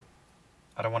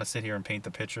I don't want to sit here and paint the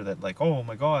picture that like, oh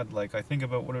my god, like I think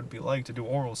about what it would be like to do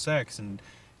oral sex and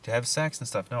to have sex and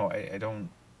stuff. No, I don't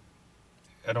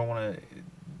want to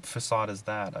facade as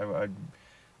that.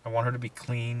 I want her to be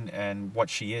clean and what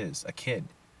she is, a kid.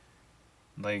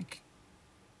 Like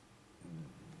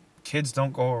kids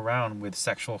don't go around with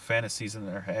sexual fantasies in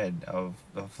their head of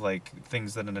like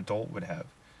things that an adult would have.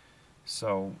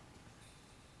 So,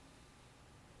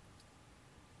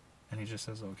 and he just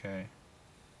says okay.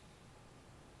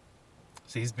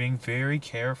 So he's being very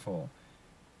careful,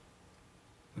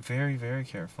 very very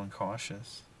careful and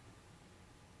cautious.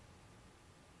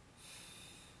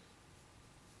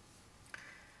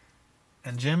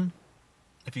 And Jim,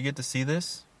 if you get to see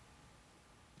this,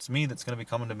 it's me that's gonna be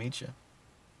coming to meet you,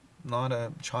 not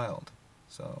a child.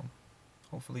 So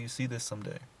hopefully you see this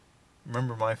someday.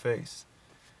 Remember my face,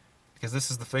 because this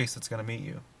is the face that's gonna meet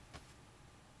you.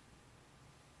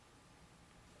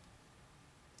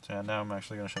 So yeah, now I'm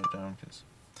actually gonna shut it down because.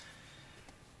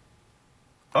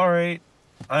 All right,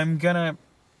 I'm gonna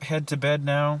head to bed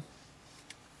now.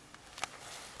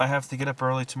 I have to get up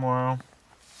early tomorrow,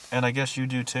 and I guess you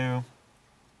do too.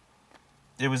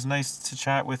 It was nice to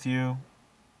chat with you.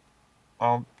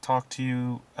 I'll talk to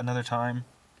you another time.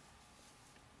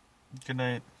 Good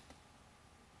night.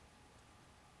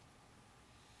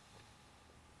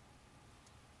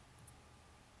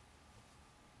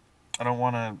 I don't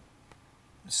want to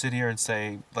sit here and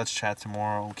say, let's chat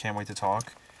tomorrow, can't wait to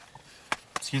talk.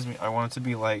 Excuse me, I want it to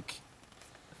be like,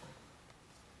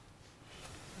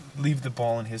 leave the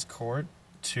ball in his court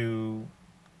to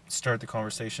start the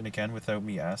conversation again without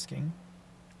me asking.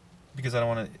 Because I don't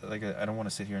want to, like, I don't want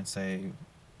to sit here and say,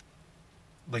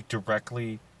 like,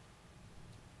 directly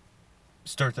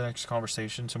start the next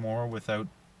conversation tomorrow without,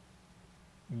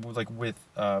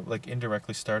 like,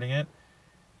 indirectly starting it.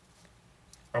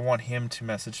 I want him to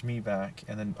message me back,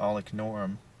 and then I'll ignore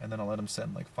him, and then I'll let him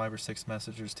send like 5 or 6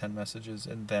 messages, 10 messages,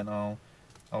 and then I'll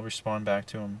respond back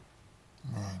to him.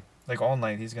 Right. Like all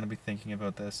night, he's gonna be thinking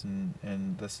about this,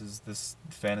 and this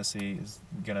fantasy is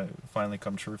gonna finally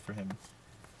come true for him.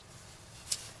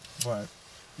 What?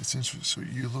 It's interesting. So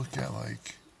you look at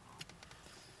like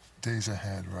days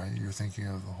ahead, right? You're thinking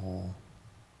of the whole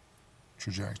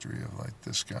trajectory of like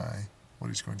this guy, what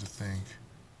he's going to think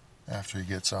after he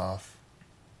gets off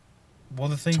Well,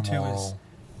 the thing too is, tomorrow.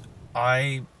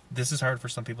 I this is hard for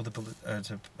some people to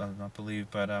not believe,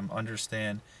 but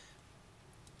understand.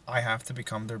 I have to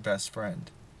become their best friend,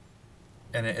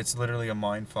 and it's literally a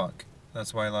mind fuck.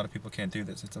 That's why a lot of people can't do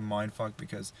this. It's a mind fuck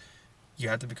because you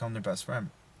have to become their best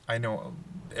friend. I know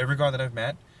every guy that I've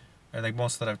met, and like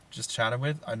most that I've just chatted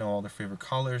with, I know all their favorite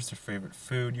colors, their favorite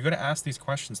food. You got to ask these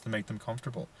questions to make them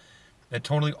comfortable. It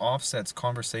totally offsets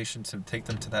conversation to take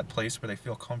them to that place where they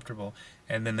feel comfortable,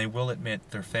 and then they will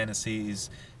admit their fantasies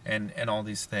and all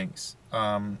these things.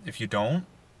 If you don't,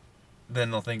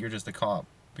 then they'll think you're just a cop,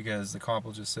 because the cop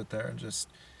will just sit there and just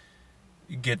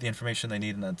get the information they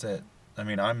need, and that's it. I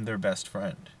mean, I'm their best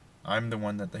friend. I'm the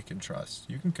one that they can trust.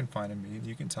 You can confide in me.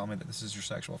 You can tell me that this is your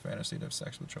sexual fantasy to have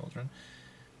sex with children.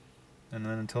 And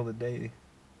then until the day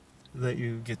that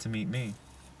you get to meet me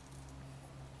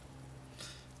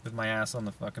with my ass on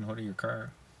the fucking hood of your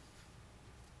car.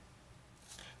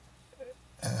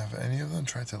 And have any of them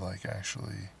tried to like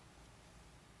actually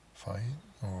fight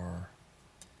or?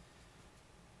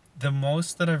 The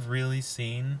most that I've really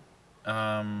seen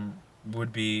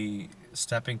would be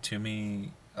stepping to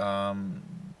me,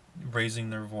 raising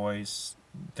their voice,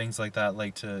 things like that,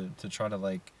 like to try to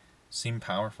like seem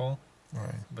powerful.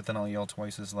 Right. But then I'll yell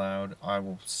twice as loud. I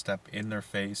will step in their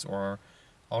face, or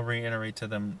I'll reiterate to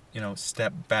them,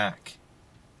 step back,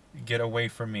 get away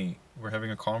from me. We're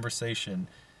having a conversation,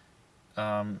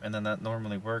 and then that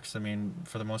normally works. I mean,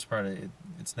 for the most part,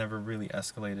 it's never really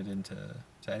escalated into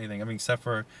anything. I mean, except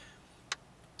for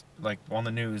like on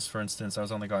the news, for instance, I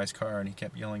was on the guy's car and he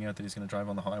kept yelling out that he's going to drive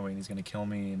on the highway and he's going to kill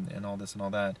me and all this and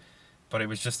all that. But it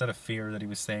was just out of fear that he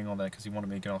was saying all that because he wanted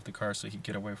me to get off the car so he'd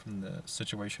get away from the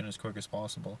situation as quick as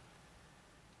possible.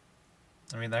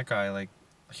 I mean, that guy, like,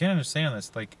 I can't understand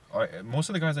this. Like, most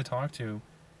of the guys I talk to,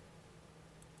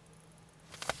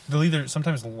 they'll either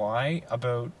sometimes lie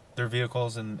about their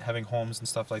vehicles and having homes and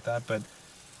stuff like that, but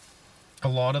a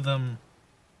lot of them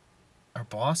are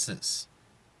bosses.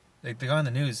 Like the guy on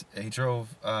the news, he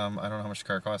drove. I don't know how much the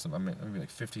car cost him. I mean, maybe like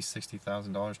 $50,000,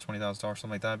 $60,000, $20,000, something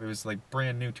like that. But it was like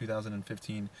brand new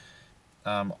 2015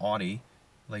 Audi,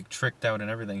 like tricked out and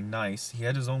everything. Nice. He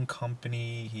had his own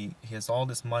company. He has all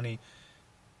this money.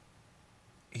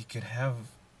 He could have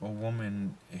a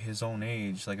woman his own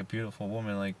age, like a beautiful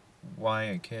woman. Like, why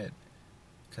a kid?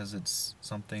 Because it's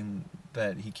something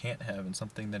that he can't have and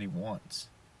something that he wants.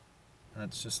 And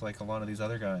it's just like a lot of these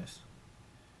other guys.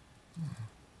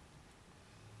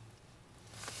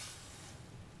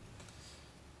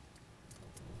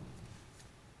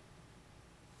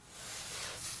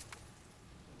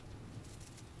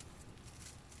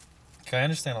 Okay, I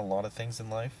understand a lot of things in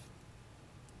life,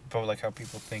 about like how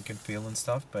people think and feel and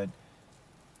stuff, but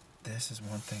this is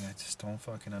one thing I just don't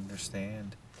fucking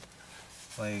understand.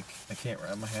 Like, I can't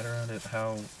wrap my head around it,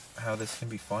 how this can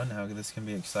be fun, how this can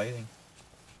be exciting.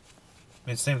 I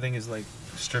mean, same thing as like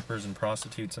strippers and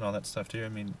prostitutes and all that stuff too. I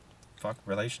mean, fuck,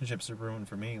 relationships are ruined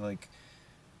for me. Like,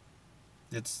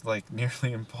 it's like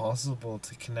nearly impossible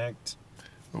to connect.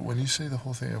 But when you say the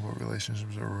whole thing about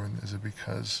relationships are ruined, is it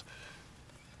because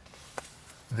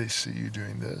they see you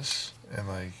doing this and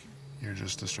like you're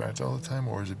just distracted all the time,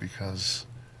 or is it because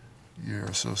you're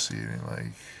associating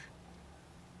like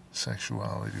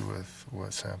sexuality with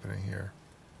what's happening here?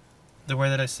 The way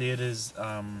that I see it is,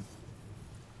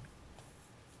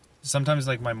 sometimes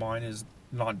like my mind is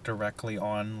not directly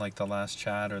on like the last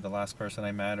chat or the last person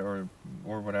I met or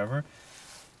whatever.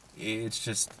 It's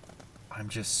just I'm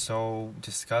just so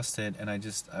disgusted, and I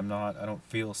don't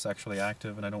feel sexually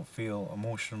active, and I don't feel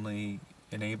emotionally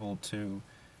enabled to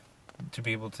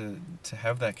be able to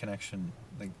have that connection.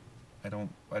 Like,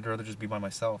 I'd rather just be by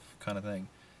myself, kind of thing.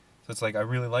 So it's like I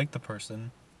really like the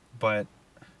person, but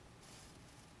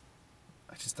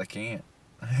I can't.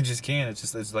 I just can't.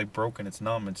 It's like broken. It's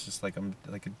numb. It's just like I'm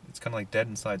like it's kind of like dead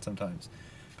inside sometimes.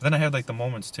 But then I have like the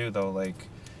moments too, though, like,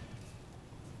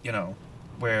 you know,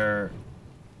 where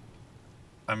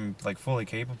I'm like fully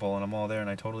capable and I'm all there and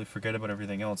I totally forget about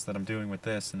everything else that I'm doing with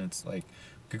this, and it's like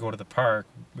we could go to the park,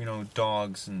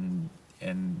 dogs and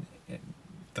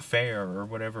the fair or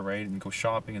whatever, right, and go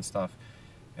shopping and stuff,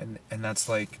 and that's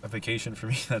like a vacation for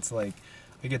me. That's like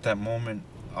I get that moment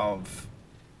of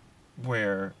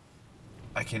where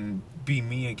I can be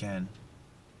me again,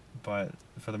 but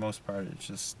for the most part, it's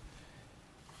just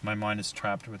my mind is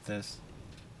trapped with this,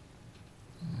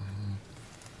 Mm-hmm.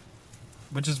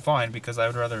 which is fine because I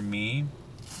would rather me,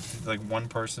 like one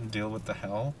person, deal with the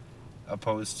hell,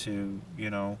 opposed to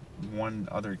one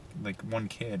other, like one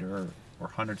kid or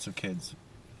hundreds of kids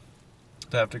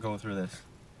to have to go through this.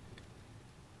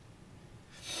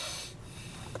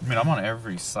 I mean, I'm on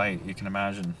every site you can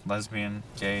imagine: lesbian,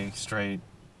 gay, straight,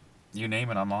 you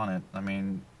name it, I'm on it. I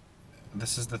mean,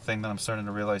 this is the thing that I'm starting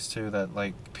to realize too, that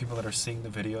like people that are seeing the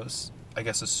videos, I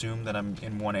guess, assume that I'm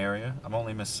in one area. I'm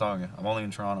only in Mississauga. I'm only in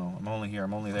Toronto. I'm only here.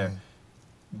 I'm only there.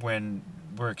 Right. When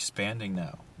we're expanding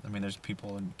now, I mean, there's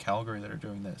people in Calgary that are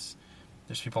doing this.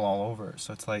 There's people all over.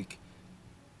 So it's like,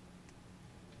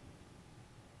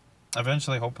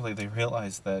 eventually, hopefully, they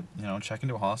realize that check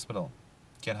into a hospital,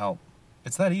 get help.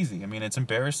 It's that easy. I mean, it's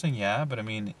embarrassing, yeah, but I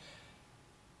mean,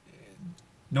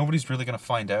 nobody's really gonna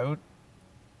find out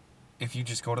if you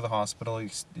just go to the hospital,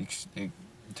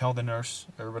 tell the nurse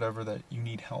or whatever that you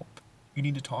need help. You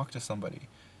need to talk to somebody.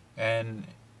 And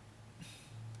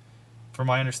from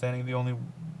my understanding, the only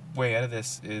way out of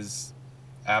this is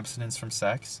abstinence from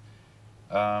sex.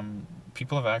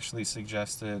 People have actually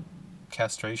suggested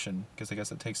castration because I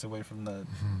guess it takes away from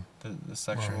Mm-hmm. the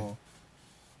sexual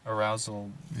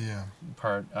arousal Yeah.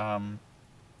 part. But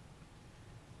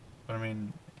I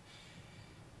mean,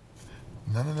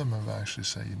 None of them have actually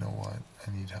said, you know what,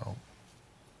 I need help.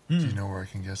 Do you know where I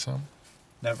can get some?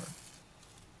 never.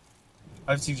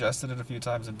 I've suggested it a few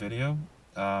times in video.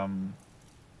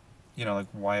 Like,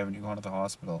 why haven't you gone to the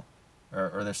hospital?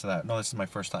 Or this or that. No, this is my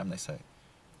first time, they say.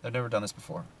 I've never done this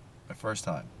before. My first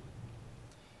time.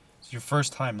 It's your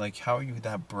first time. Like, how are you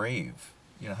that brave?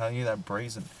 How are you that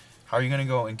brazen? How are you going to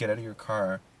go and get out of your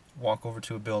car, walk over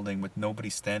to a building with nobody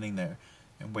standing there,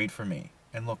 and wait for me,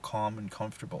 and look calm and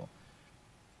comfortable?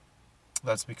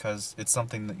 That's because it's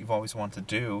something that you've always wanted to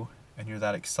do, and you're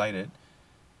that excited.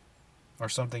 Or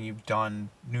something you've done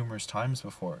numerous times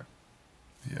before.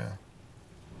 Yeah.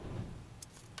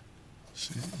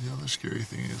 See, the other scary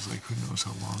thing is, like, who knows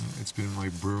how long it's been,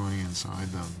 like, brewing inside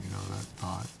them, that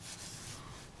thought.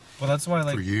 Well, that's why,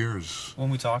 like, for years. when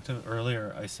we talked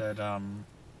earlier, I said,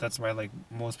 that's why, like,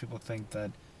 most people think that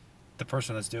the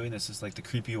person that's doing this is, like, the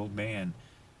creepy old man.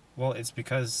 Well, it's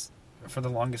because for the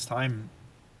longest time,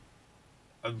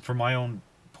 from my own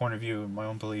point of view, my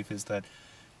own belief is that,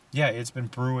 yeah, it's been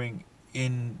brewing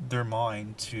in their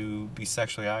mind to be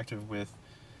sexually active with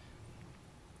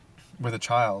a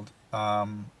child.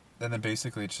 And then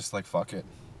basically it's just like, fuck it.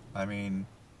 I mean,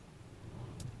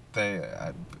 they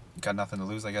got nothing to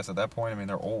lose, I guess, at that point. I mean,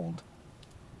 they're old,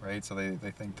 right? So they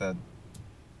think that,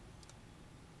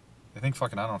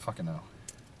 fucking, I don't fucking know.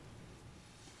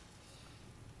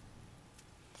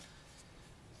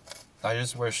 I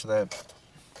just wish that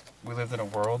we lived in a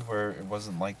world where it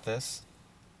wasn't like this.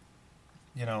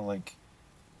 You know, like,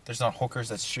 there's not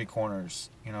hookers at street corners.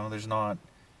 You know, there's not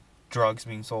drugs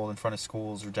being sold in front of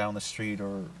schools or down the street,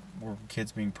 or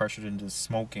kids being pressured into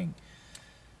smoking.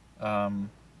 Um,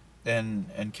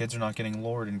 and kids are not getting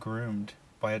lured and groomed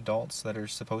by adults that are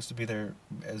supposed to be there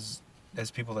as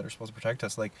people that are supposed to protect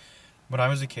us. Like, when I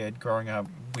was a kid growing up,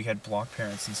 we had block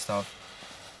parents and stuff.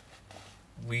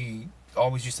 We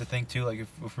always used to think too, like,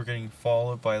 if we're getting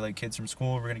followed by like kids from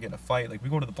school, we're gonna get in a fight. Like, we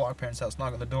go to the block parents' house,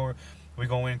 knock on the door, we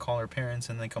go in, call our parents,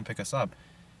 and they come pick us up.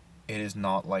 It is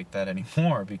not like that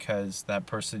anymore, because that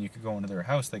person, you could go into their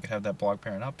house, they could have that block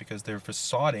parent up because they're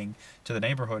facading to the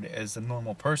neighborhood as a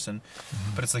normal person.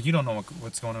 But it's like, you don't know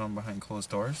what's going on behind closed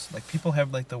doors. Like, people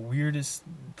have like the weirdest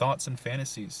thoughts and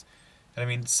fantasies. And I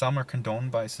mean, some are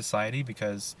condoned by society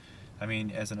because, I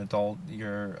mean, as an adult,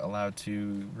 you're allowed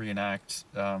to reenact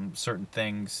certain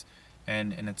things,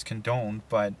 and it's condoned.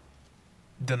 But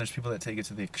then there's people that take it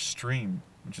to the extreme,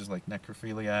 which is like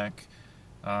necrophiliac,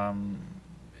 um,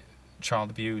 child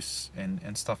abuse,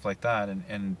 and stuff like that,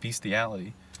 and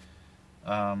bestiality.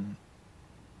 Um,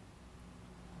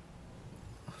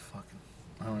 fucking,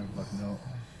 I don't even fucking know.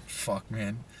 Fuck,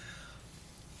 man.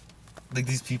 Like,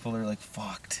 these people are like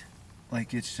fucked.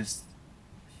 Like, it's just,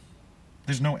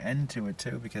 there's no end to it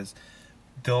too, because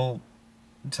they'll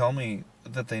tell me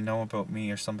that they know about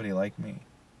me or somebody like me,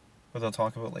 or they'll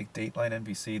talk about like Dateline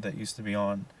NBC that used to be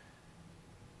on,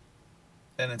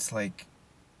 and it's like,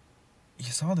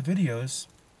 you saw the videos.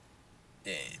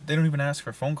 They don't even ask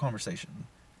for a phone conversation.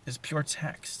 It's pure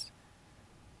text.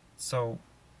 So,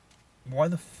 why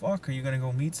the fuck are you gonna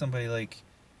go meet somebody like?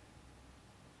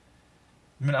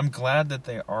 I mean, I'm glad that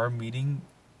they are meeting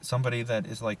somebody that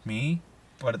is like me,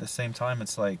 but at the same time,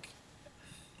 it's like,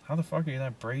 how the fuck are you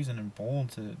that brazen and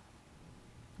bold to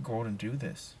go out and do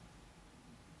this?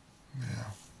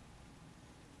 Yeah.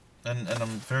 And I'm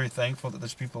very thankful that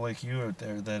there's people like you out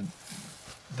there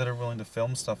that are willing to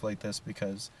film stuff like this,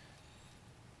 because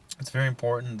it's very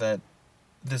important that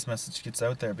this message gets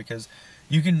out there, because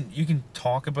you can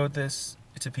talk about this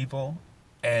to people,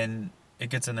 and it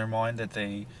gets in their mind that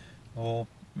they will,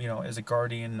 as a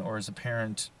guardian or as a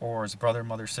parent or as a brother,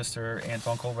 mother, sister, aunt,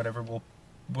 uncle, whatever,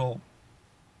 will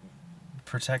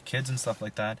protect kids and stuff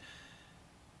like that.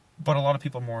 But a lot of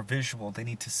people are more visual. They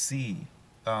need to see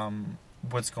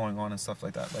what's going on and stuff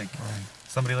like that. Like, Right.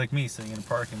 somebody like me sitting in a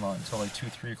parking lot until like 2,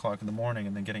 3 o'clock in the morning,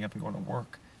 and then getting up and going to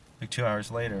work like 2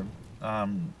 hours later,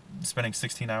 spending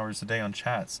 16 hours a day on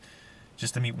chats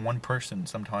just to meet one person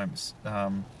sometimes.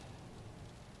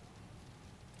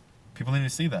 People need to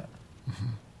see that. Hmm.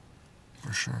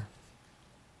 For sure.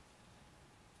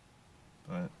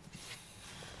 But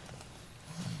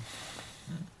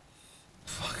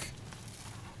fuck.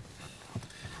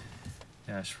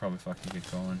 Yeah, I should probably fucking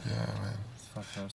get going. Yeah, man. Fuck those.